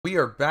We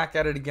are back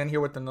at it again here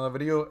with another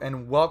video,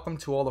 and welcome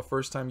to all the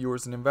first time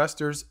viewers and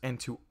investors, and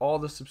to all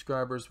the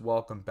subscribers,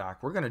 welcome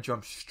back. We're going to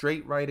jump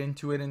straight right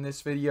into it in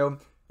this video,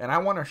 and I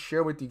want to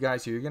share with you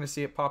guys here, you're going to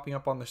see it popping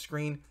up on the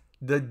screen,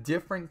 the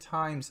different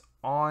times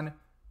on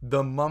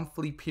the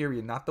monthly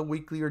period, not the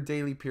weekly or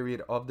daily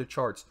period of the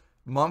charts,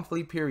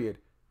 monthly period,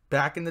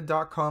 back in the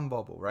dot-com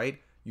bubble, right?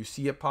 You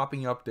see it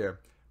popping up there.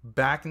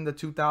 Back in the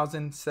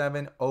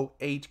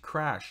 2007-08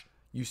 crash,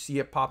 you see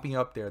it popping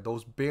up there.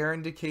 Those bear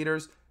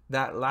indicators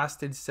that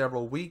lasted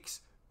several weeks,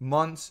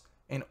 months,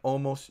 and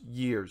almost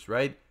years,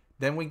 right?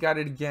 Then we got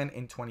it again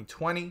in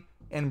 2020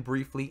 and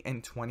briefly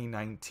in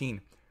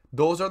 2019.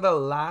 Those are the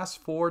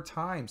last 4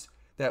 times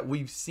that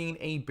we've seen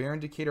a bear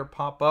indicator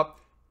pop up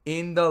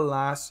in the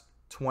last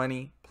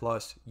 20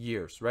 plus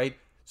years, right?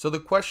 So the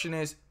question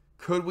is,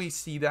 could we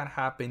see that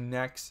happen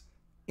next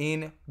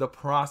in the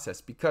process?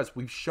 Because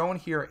we've shown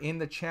here in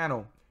the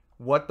channel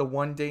what the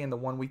 1 day and the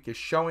 1 week is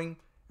showing,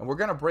 and we're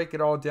going to break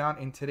it all down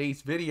in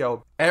today's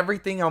video.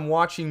 Everything I'm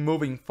watching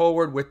moving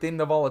forward within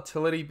the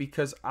volatility,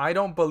 because I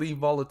don't believe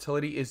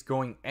volatility is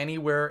going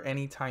anywhere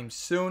anytime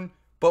soon.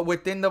 But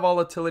within the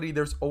volatility,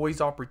 there's always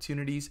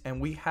opportunities.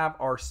 And we have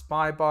our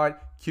SPY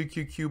bot,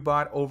 QQQ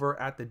bot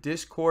over at the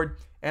Discord.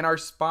 And our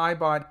SPY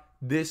bot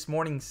this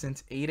morning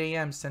since 8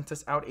 a.m. sent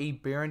us out a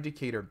bear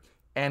indicator.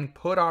 And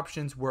put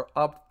options were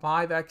up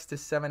 5x to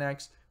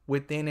 7x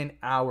within an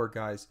hour,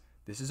 guys.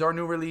 This is our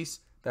new release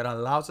that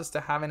allows us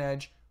to have an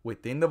edge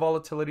within the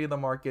volatility of the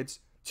markets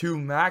to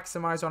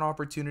maximize on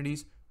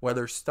opportunities,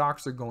 whether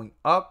stocks are going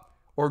up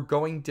or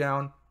going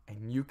down.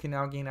 And you can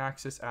now gain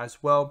access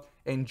as well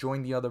and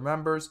join the other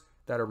members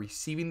that are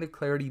receiving the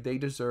clarity they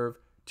deserve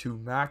to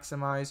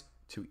maximize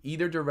to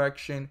either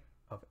direction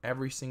of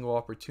every single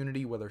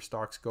opportunity, whether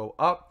stocks go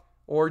up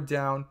or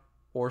down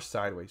or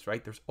sideways,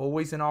 right? There's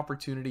always an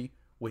opportunity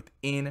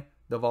within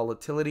the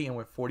volatility, and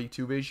with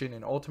 42 Vision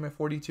and Ultimate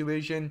 42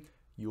 Vision,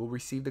 you will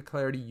receive the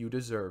clarity you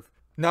deserve.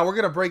 Now we're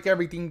going to break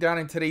everything down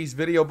in today's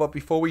video, but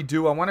before we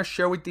do, I want to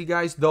share with you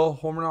guys the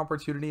home run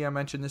opportunity I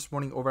mentioned this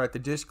morning over at the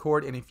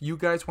Discord. And if you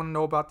guys want to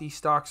know about these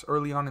stocks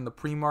early on in the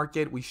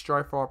pre-market, we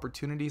strive for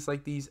opportunities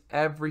like these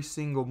every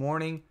single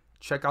morning.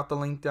 Check out the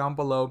link down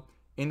below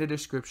in the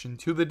description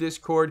to the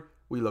Discord.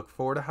 We look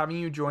forward to having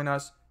you join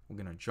us.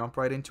 We're going to jump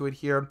right into it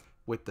here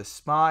with the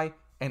SPY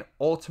and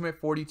Ultimate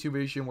 42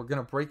 Vision. We're going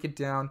to break it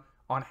down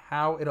on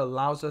how it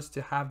allows us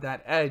to have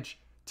that edge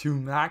to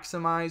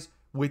maximize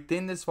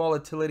within this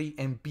volatility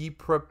and be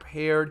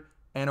prepared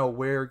and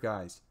aware,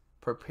 guys.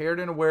 Prepared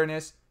and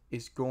awareness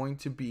is going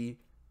to be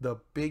the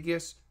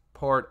biggest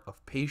part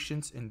of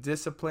patience and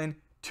discipline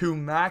to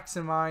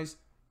maximize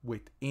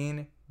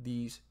within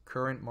these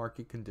current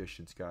market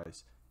conditions,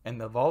 guys.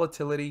 And the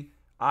volatility,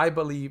 I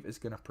believe, is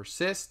going to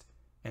persist,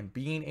 and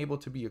being able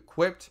to be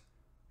equipped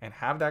and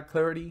have that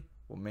clarity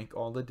will make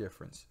all the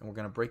difference. And we're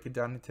going to break it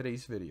down in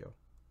today's video.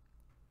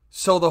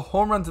 So the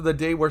home runs of the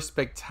day were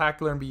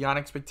spectacular and beyond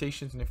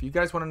expectations. And if you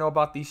guys want to know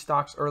about these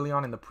stocks early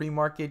on in the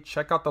pre-market,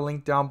 check out the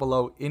link down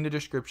below in the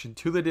description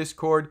to the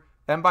Discord.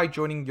 And by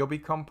joining, you'll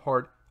become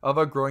part of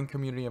a growing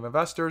community of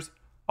investors,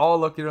 all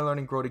looking to learn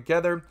and grow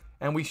together.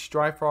 And we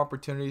strive for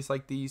opportunities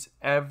like these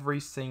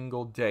every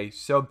single day.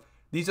 So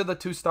these are the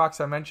 2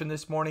 stocks I mentioned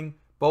this morning.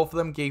 Both of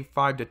them gave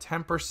 5 to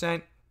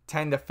 10%,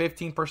 10 to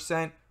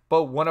 15%,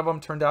 but one of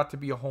them turned out to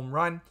be a home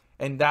run.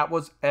 And that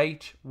was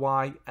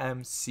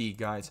HYMC,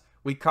 guys.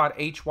 We caught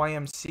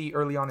HYMC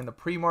early on in the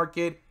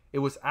pre-market. It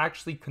was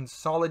actually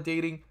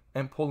consolidating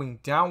and pulling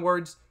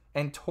downwards.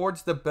 And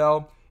towards the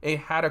bell, it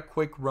had a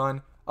quick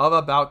run of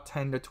about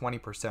 10 to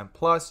 20%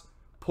 plus.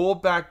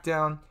 Pulled back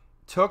down,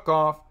 took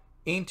off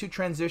into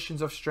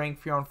transitions of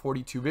strength here on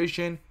 42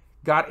 Vision.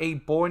 Got a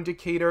bull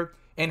indicator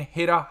and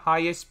hit a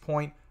highest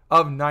point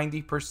of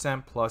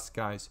 90% plus,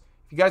 guys.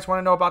 If you guys want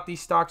to know about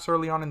these stocks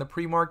early on in the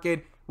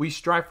pre-market, we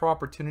strive for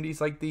opportunities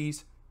like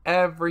these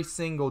every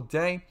single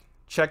day.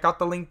 Check out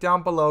the link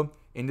down below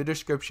in the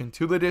description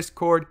to the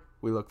Discord.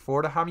 We look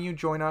forward to having you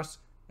join us,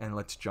 and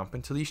let's jump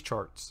into these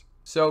charts.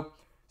 So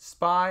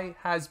SPY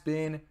has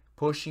been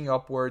pushing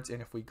upwards,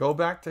 and if we go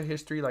back to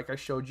history like I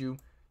showed you,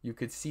 you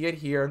could see it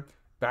here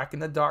back in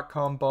the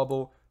dot-com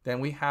bubble.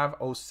 Then we have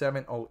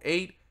 07,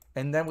 08,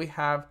 and then we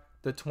have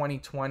the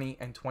 2020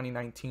 and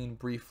 2019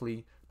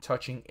 briefly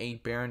touching a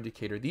bear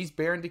indicator. These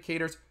bear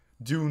indicators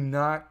do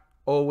not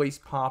always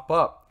pop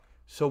up.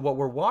 So what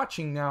we're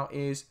watching now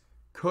is,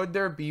 could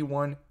there be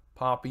one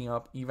popping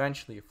up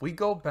eventually? If we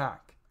go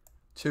back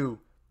to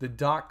the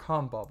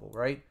dot-com bubble,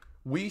 right,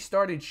 we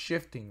started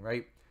shifting,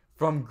 right,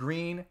 from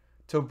green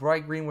to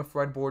bright green with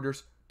red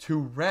borders to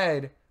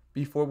red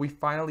before we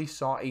finally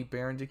saw a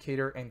bear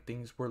indicator and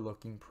things were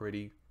looking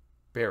pretty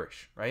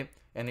bearish, right?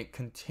 And it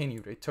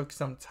continued. It took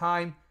some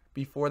time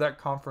before that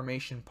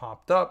confirmation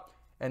popped up,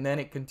 and then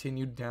it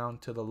continued down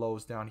to the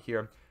lows down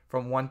here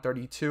from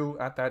 132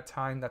 at that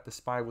time that the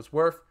SPY was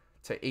worth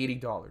to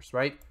 $80,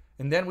 right?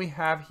 And then we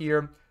have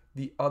here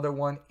the other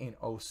one in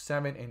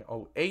 07 and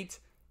 08,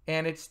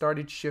 and it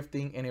started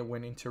shifting and it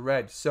went into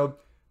red. So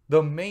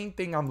the main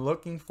thing I'm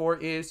looking for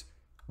is,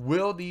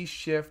 will these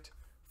shift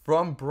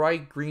from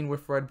bright green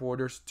with red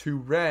borders to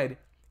red,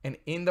 and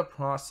in the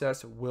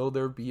process, will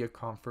there be a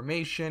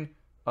confirmation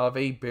of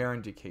a bear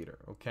indicator?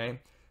 Okay,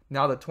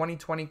 now the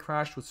 2020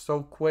 crash was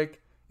so quick,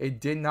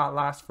 it did not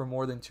last for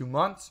more than 2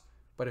 months,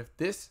 but if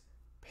this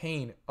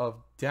pain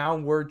of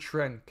downward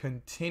trend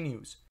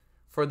continues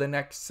for the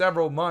next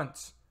several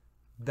months,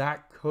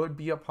 that could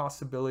be a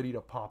possibility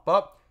to pop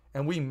up,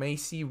 and we may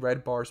see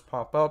red bars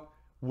pop up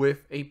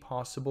with a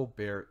possible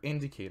bear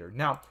indicator.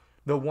 Now,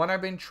 the one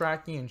I've been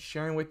tracking and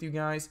sharing with you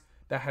guys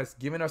that has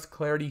given us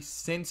clarity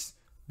since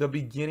the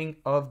beginning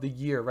of the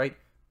year, right?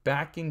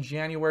 Back in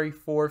January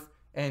 4th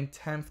and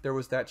 10th, there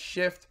was that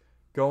shift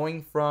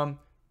going from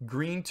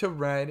green to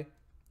red.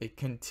 It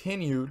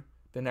continued.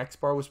 The next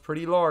bar was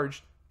pretty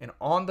large. And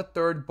on the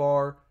third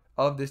bar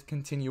of this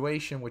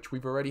continuation, which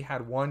we've already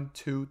had 1,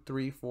 2,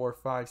 3, 4,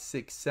 5,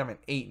 6, 7,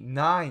 8,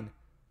 9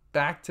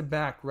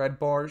 back-to-back red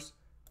bars.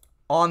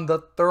 On the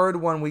third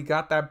one, we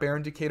got that bear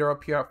indicator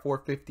up here at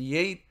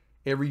 458.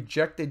 It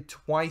rejected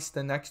twice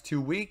the next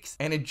 2 weeks,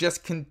 and it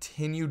just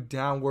continued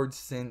downward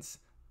since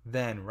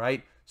then,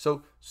 right?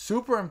 So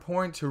super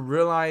important to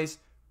realize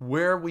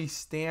where we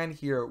stand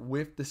here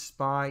with the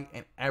SPY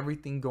and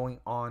everything going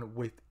on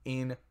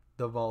within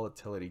the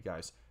volatility,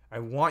 guys. I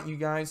want you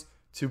guys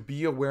to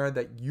be aware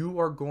that you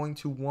are going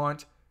to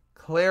want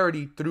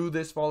clarity through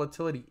this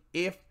volatility.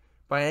 If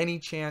by any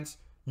chance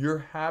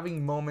you're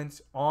having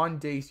moments on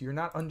days you're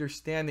not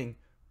understanding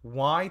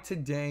why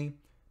today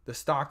the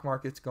stock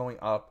market's going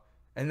up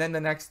and then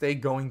the next day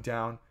going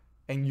down,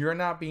 and you're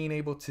not being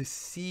able to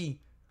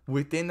see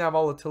within that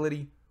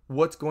volatility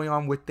what's going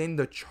on within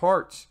the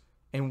charts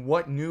and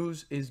what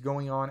news is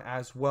going on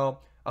as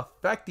well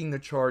affecting the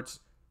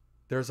charts,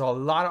 there's a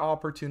lot of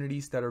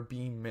opportunities that are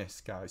being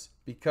missed, guys.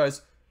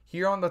 Because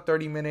here on the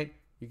 30-minute,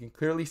 you can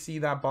clearly see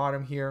that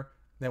bottom here,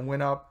 then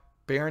went up,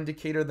 bear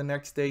indicator the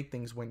next day,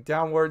 things went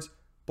downwards,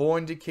 bull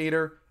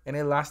indicator, and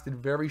it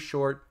lasted very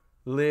short,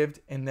 lived,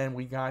 and then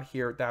we got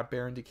here that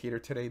bear indicator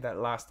today that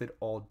lasted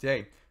all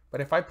day. But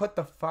if I put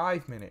the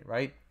 5-minute,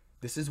 right,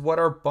 this is what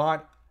our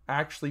bot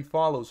actually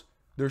follows.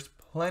 There's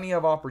plenty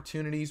of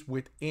opportunities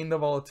within the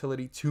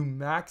volatility to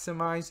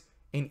maximize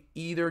in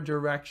either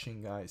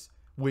direction, guys,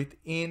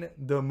 within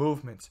the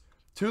movements,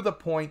 to the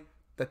point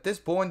that this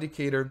bull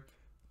indicator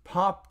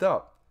popped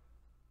up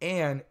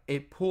and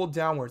it pulled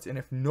downwards. And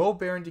if no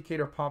bear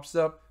indicator pops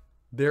up,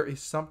 there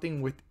is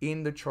something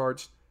within the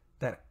charts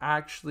that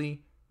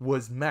actually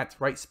was met,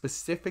 right?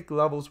 Specific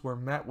levels were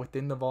met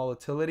within the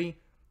volatility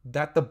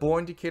that the bull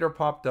indicator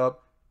popped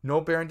up, no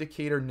bear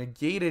indicator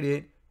negated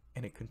it,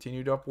 and it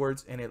continued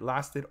upwards, and it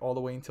lasted all the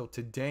way until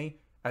today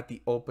at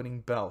the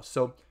opening bell.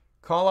 So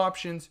call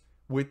options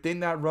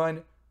within that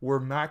run were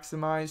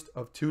maximized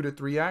of 2 to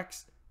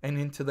 3x, and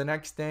into the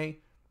next day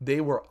they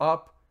were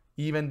up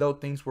even though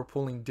things were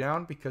pulling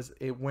down, because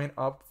it went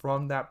up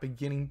from that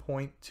beginning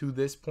point to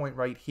this point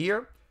right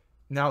here.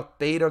 Now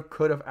theta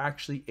could have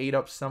actually ate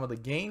up some of the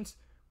gains,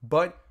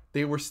 but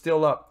they were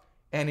still up.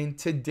 And in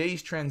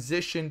today's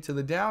transition to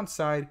the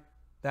downside,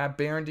 that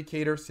bear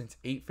indicator since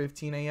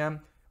 8:15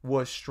 a.m.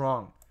 was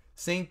strong.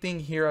 Same thing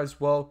here as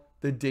well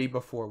the day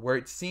before, where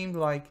it seemed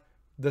like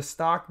the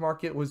stock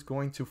market was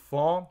going to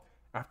fall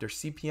after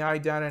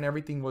CPI data and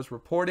everything was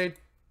reported,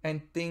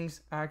 and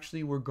things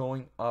actually were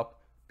going up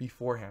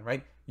beforehand,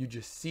 right? You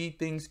just see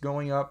things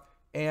going up,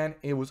 and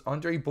it was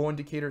under a bull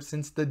indicator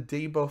since the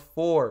day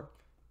before,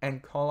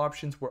 and call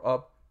options were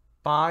up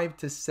 5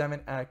 to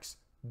 7x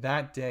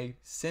that day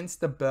since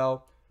the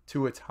bell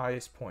to its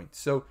highest point.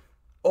 So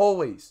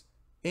always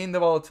in the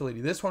volatility,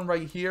 this one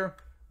right here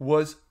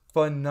was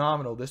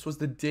phenomenal. This was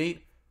the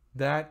date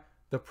that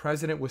the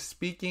president was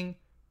speaking.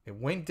 It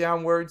went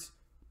downwards,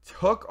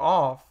 took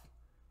off,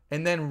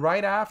 and then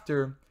right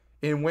after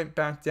it went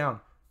back down.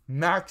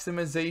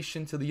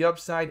 Maximization to the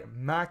upside,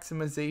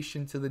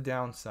 maximization to the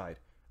downside.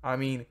 I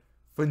mean,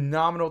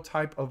 phenomenal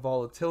type of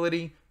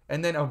volatility.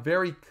 And then a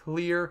very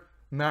clear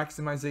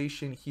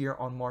maximization here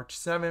on March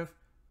 7th.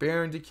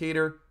 Bear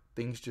indicator,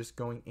 things just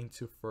going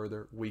into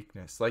further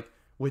weakness. Like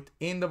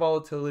within the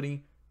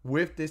volatility,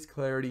 with this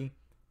clarity,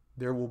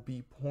 there will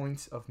be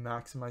points of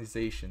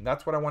maximization.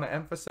 That's what I want to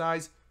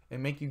emphasize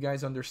and make you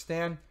guys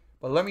understand.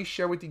 But let me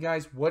share with you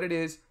guys what it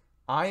is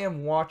I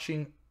am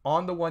watching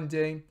on the 1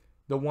 day,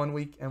 the 1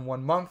 week, and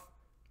 1 month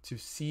to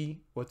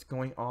see what's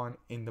going on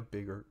in the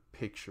bigger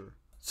picture.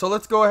 So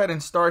let's go ahead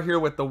and start here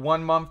with the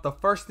 1 month. The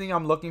first thing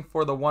I'm looking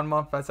for the 1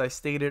 month, as I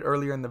stated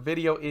earlier in the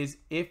video, is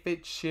if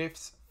it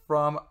shifts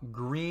from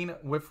green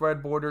with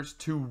red borders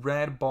to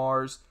red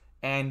bars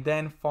and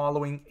then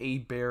following a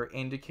bear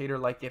indicator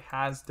like it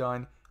has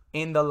done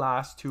in the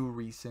last 2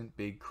 recent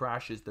big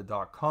crashes, the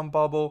 .com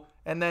bubble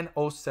and then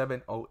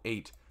 07,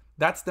 08.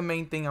 That's the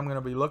main thing I'm going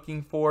to be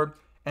looking for.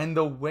 And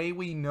the way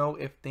we know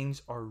if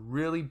things are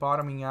really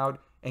bottoming out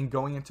and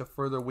going into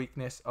further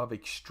weakness of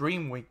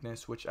extreme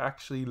weakness, which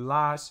actually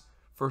lasts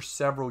for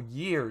several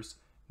years,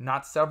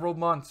 not several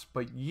months,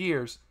 but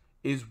years,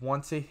 is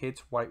once it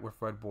hits white with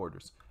red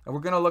borders. And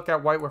we're going to look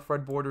at white with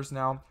red borders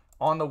now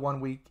on the 1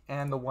 week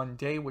and the 1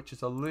 day, which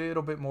is a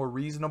little bit more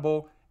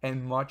reasonable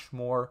and much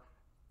more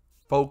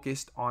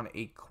focused on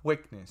a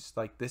quickness.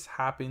 Like this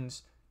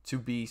happens to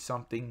be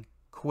something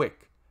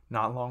quick,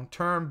 not long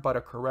term, but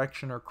a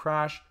correction or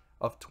crash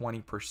of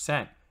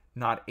 20%,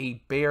 not a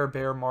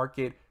bear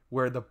market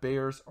where the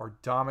bears are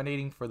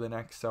dominating for the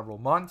next several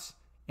months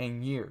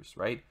and years,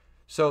 right?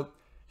 So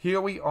here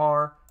we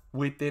are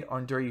with it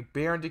under a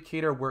bear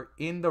indicator. We're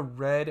in the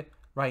red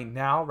right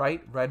now,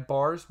 right? Red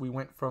bars. We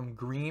went from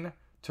green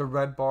to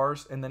red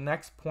bars, and the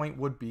next point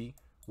would be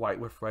white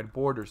with red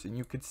borders. And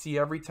you could see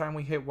every time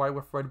we hit white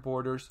with red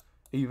borders,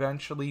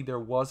 eventually there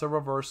was a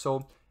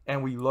reversal,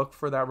 and we look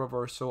for that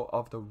reversal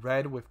of the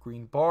red with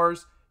green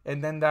bars,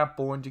 and then that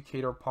bull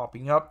indicator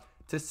popping up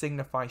to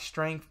signify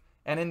strength.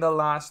 And in the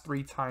last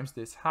 3 times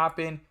this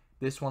happened,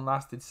 this one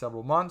lasted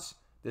several months,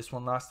 this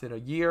one lasted a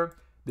year,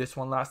 this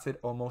one lasted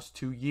almost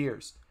 2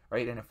 years,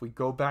 right? And if we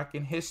go back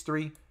in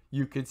history,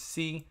 you could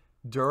see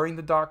during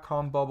the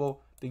dot-com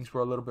bubble, things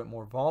were a little bit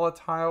more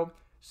volatile.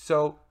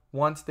 So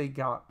once they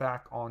got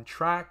back on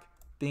track,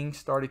 things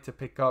started to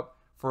pick up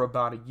for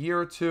about a year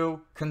or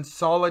two,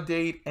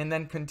 consolidate, and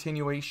then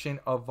continuation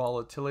of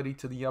volatility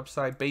to the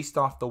upside based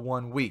off the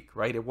 1 week,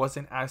 right? It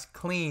wasn't as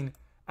clean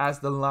as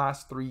the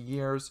last 3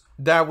 years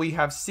that we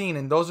have seen.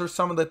 And those are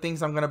some of the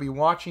things I'm going to be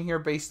watching here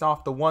based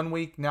off the 1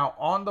 week. Now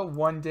on the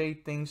 1 day,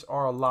 things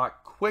are a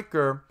lot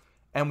quicker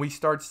and we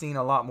start seeing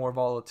a lot more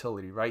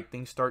volatility, right?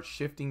 Things start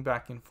shifting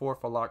back and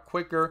forth a lot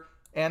quicker.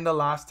 And the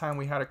last time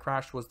we had a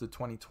crash was the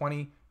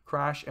 2020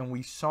 crash, and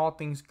we saw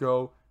things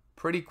go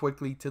pretty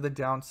quickly to the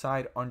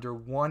downside under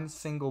one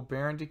single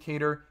bear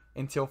indicator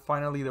until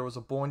finally there was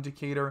a bull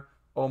indicator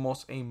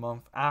almost a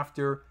month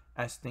after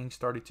as things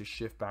started to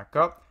shift back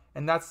up.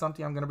 And that's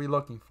something I'm going to be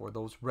looking for,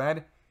 those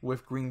red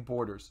with green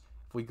borders.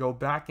 If we go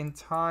back in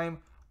time,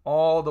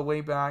 all the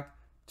way back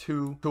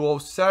to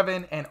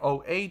 2007 and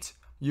 2008,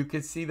 you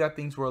could see that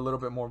things were a little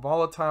bit more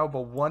volatile,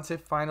 but once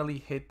it finally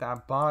hit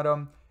that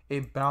bottom,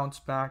 it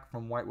bounced back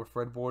from white with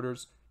red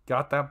borders,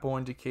 got that bull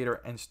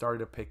indicator, and started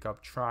to pick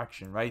up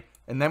traction, right?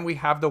 And then we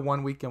have the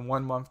 1 week and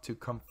 1 month to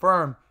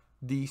confirm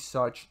these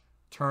such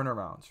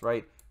turnarounds,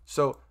 right?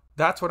 So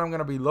that's what I'm going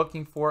to be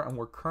looking for, and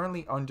we're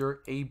currently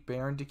under a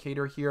bear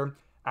indicator here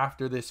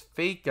after this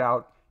fake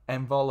out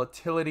and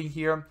volatility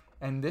here.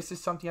 And this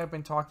is something I've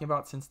been talking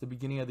about since the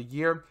beginning of the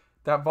year,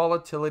 that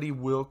volatility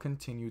will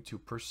continue to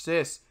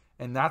persist.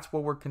 And that's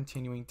what we're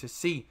continuing to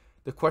see.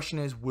 The question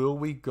is, will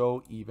we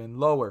go even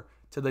lower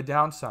to the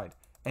downside?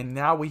 And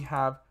now we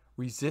have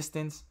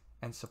resistance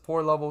and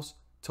support levels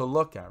to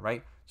look at,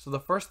 right? So the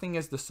first thing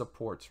is the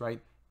supports,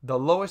 right? The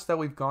lowest that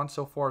we've gone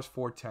so far is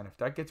 410. If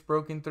that gets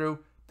broken through,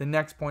 the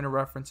next point of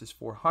reference is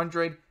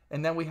 400.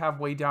 And then we have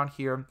way down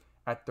here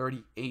at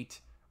 38,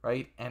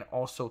 right? And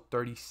also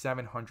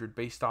 3,700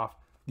 based off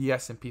the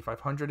S&P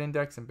 500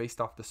 index and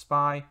based off the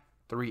SPY,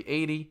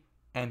 380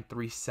 and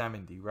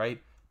 370, right?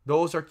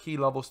 Those are key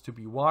levels to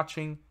be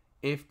watching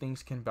if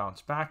things can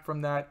bounce back from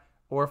that,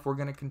 or if we're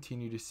going to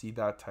continue to see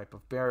that type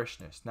of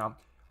bearishness. Now,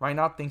 right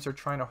now, things are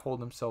trying to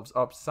hold themselves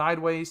up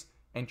sideways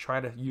and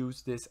try to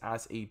use this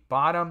as a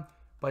bottom,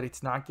 but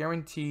it's not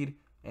guaranteed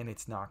and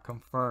it's not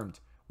confirmed.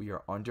 We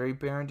are under a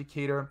bear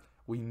indicator.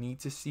 We need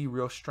to see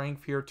real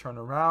strength here turn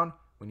around.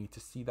 We need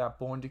to see that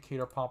bull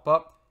indicator pop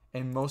up,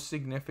 and most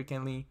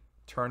significantly,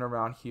 turn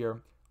around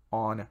here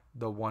on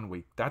the 1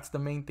 week. That's the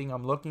main thing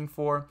I'm looking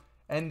for.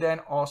 And then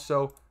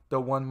also the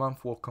 1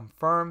 month will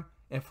confirm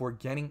if we're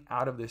getting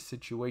out of this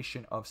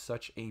situation of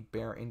such a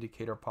bear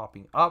indicator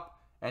popping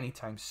up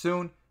anytime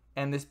soon,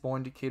 and this bull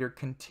indicator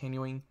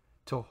continuing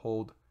to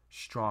hold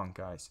strong,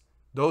 guys.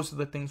 Those are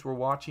the things we're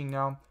watching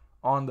now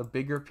on the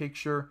bigger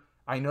picture.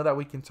 I know that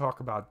we can talk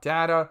about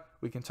data,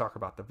 we can talk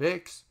about the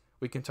VIX,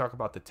 we can talk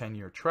about the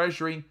 10-year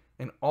treasury,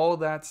 and all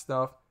that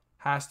stuff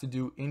has to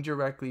do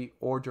indirectly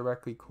or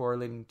directly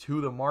correlating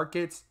to the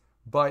markets.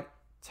 But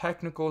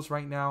technicals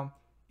right now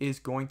is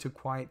going to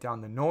quiet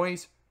down the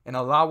noise and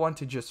allow one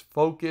to just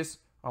focus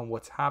on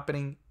what's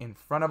happening in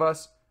front of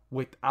us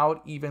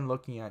without even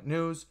looking at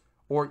news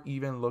or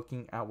even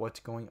looking at what's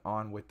going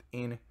on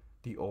within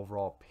the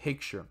overall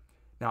picture.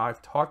 Now,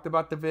 I've talked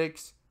about the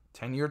VIX,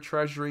 10-year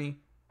treasury,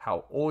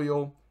 how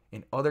oil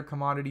and other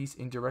commodities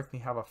indirectly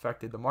have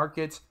affected the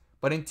markets.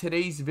 But in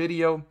today's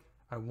video,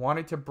 I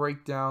wanted to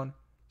break down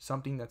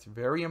something that's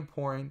very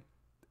important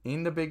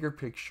in the bigger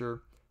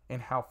picture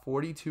and how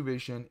 42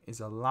 Vision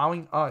is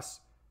allowing us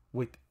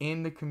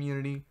within the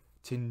community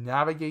to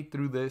navigate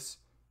through this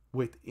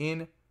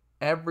within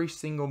every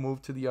single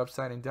move to the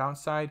upside and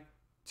downside,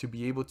 to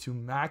be able to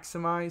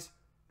maximize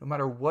no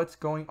matter what's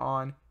going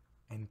on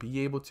and be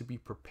able to be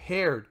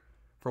prepared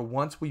for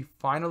once we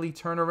finally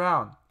turn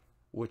around,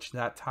 which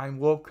that time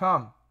will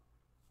come.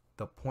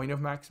 The point of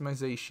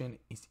maximization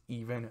is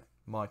even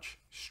much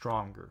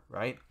stronger,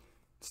 right?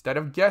 Instead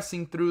of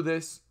guessing through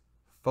this,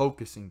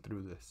 focusing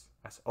through this.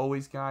 As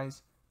always,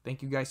 guys,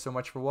 thank you guys so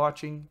much for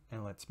watching,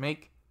 and let's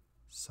make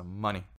some money.